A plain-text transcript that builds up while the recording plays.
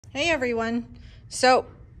Hey everyone. So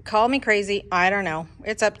call me crazy. I don't know.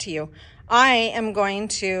 It's up to you. I am going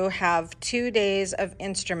to have 2 days of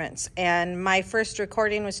instruments, and my first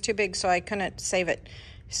recording was too big, so I couldn't save it.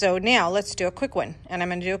 So now let's do a quick one, and I'm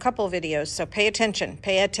going to do a couple videos. So pay attention.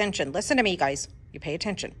 Pay attention. Listen to me, guys. You pay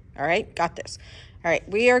attention. All right? Got this. All right.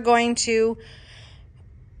 We are going to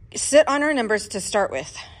sit on our numbers to start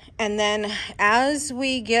with. And then as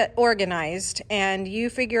we get organized and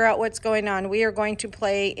you figure out what's going on, we are going to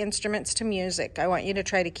play instruments to music. I want you to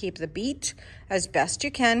try to keep the beat as best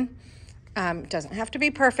you can. It doesn't have to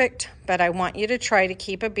be perfect, but I want you to try to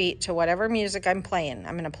keep a beat to whatever music I'm playing.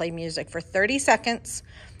 I'm going to play music for 30 seconds,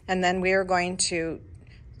 and then we are going to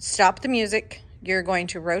stop the music. You're going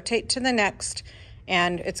to rotate to the next,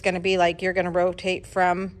 and it's going to be like you're going to rotate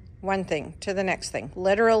from one thing to the next thing,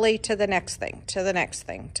 literally to the next thing, to the next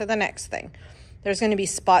thing, to the next thing. There's going to be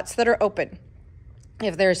spots that are open.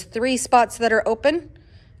 If there's 3 spots that are open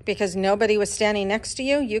because nobody was standing next to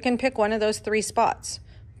you, you can pick one of those 3 spots.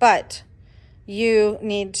 But you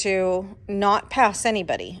need to not pass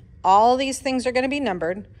anybody. All these things are going to be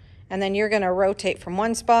numbered, and then you're going to rotate from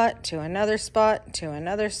one spot to another spot, to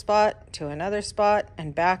another spot, to another spot,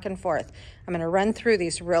 and back and forth. I'm going to run through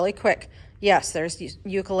these really quick. Yes, there's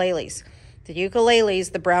ukuleles. The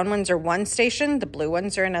ukuleles, the brown ones are one station, the blue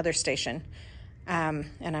ones are another station. And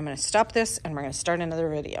I'm going to stop this, and we're going to start another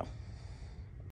video.